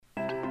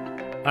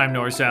I'm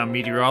North Sound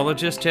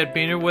meteorologist Ted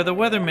Beener with a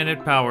Weather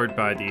Minute powered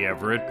by the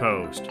Everett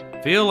Post.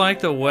 Feel like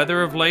the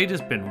weather of late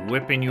has been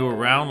whipping you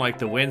around like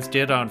the winds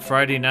did on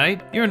Friday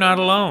night? You're not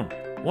alone.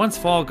 Once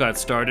fall got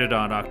started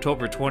on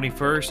October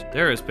 21st,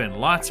 there has been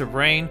lots of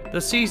rain,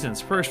 the season's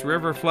first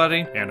river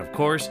flooding, and of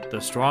course, the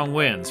strong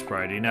winds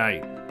Friday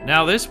night.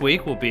 Now this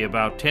week will be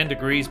about 10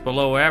 degrees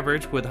below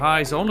average with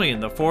highs only in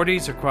the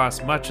 40s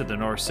across much of the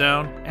North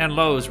Sound and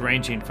lows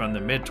ranging from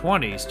the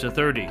mid-20s to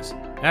 30s.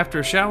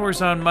 After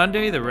showers on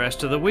Monday, the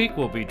rest of the week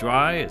will be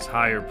dry as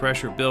higher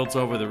pressure builds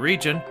over the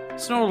region.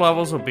 Snow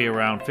levels will be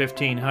around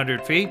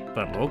 1,500 feet,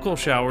 but local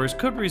showers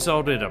could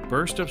result in a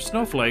burst of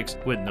snowflakes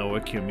with no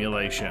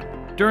accumulation.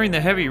 During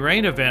the heavy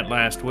rain event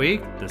last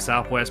week, the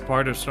southwest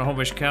part of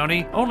Snohomish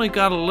County only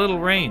got a little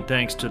rain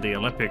thanks to the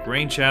Olympic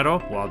rain shadow,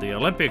 while the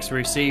Olympics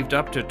received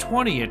up to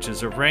 20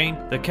 inches of rain,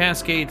 the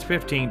Cascades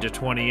 15 to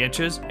 20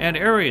 inches, and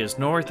areas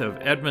north of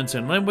Edmonds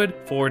and Linwood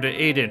 4 to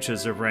 8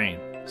 inches of rain.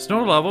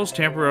 Snow levels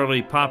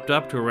temporarily popped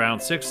up to around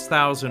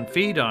 6,000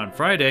 feet on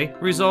Friday,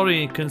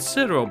 resulting in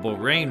considerable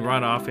rain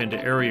runoff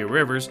into area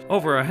rivers.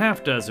 Over a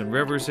half dozen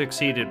rivers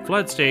exceeded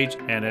flood stage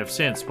and have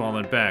since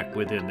fallen back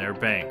within their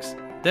banks.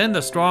 Then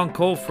the strong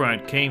cold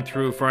front came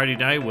through Friday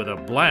night with a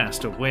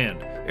blast of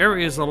wind.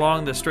 Areas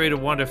along the Strait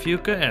of Juan de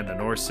Fuca and the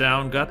North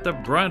Sound got the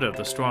brunt of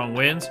the strong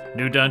winds.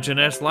 New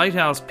Dungeness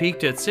Lighthouse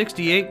peaked at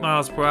 68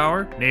 miles per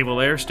hour,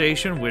 Naval Air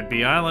Station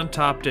Whidbey Island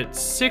topped at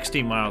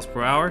 60 miles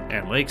per hour,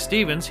 and Lake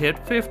Stevens hit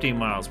 50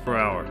 miles per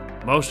hour.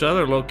 Most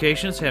other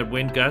locations had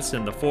wind gusts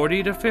in the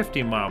 40 to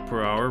 50 mile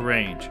per hour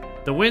range.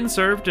 The wind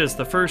served as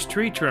the first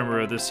tree trimmer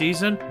of the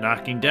season,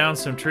 knocking down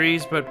some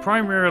trees but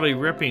primarily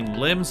ripping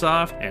limbs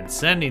off and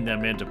sending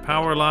them into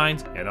power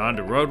lines and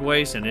onto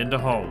roadways and into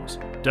homes.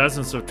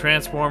 Dozens of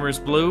transformers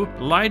blew,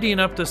 lighting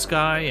up the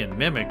sky and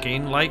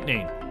mimicking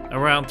lightning.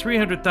 Around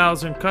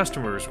 300,000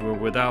 customers were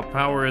without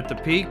power at the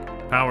peak.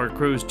 Power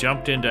crews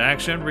jumped into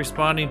action,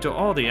 responding to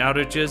all the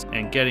outages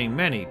and getting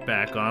many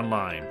back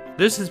online.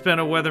 This has been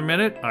a Weather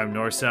Minute. I'm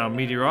North Sound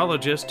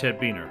meteorologist Ted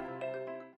Beener.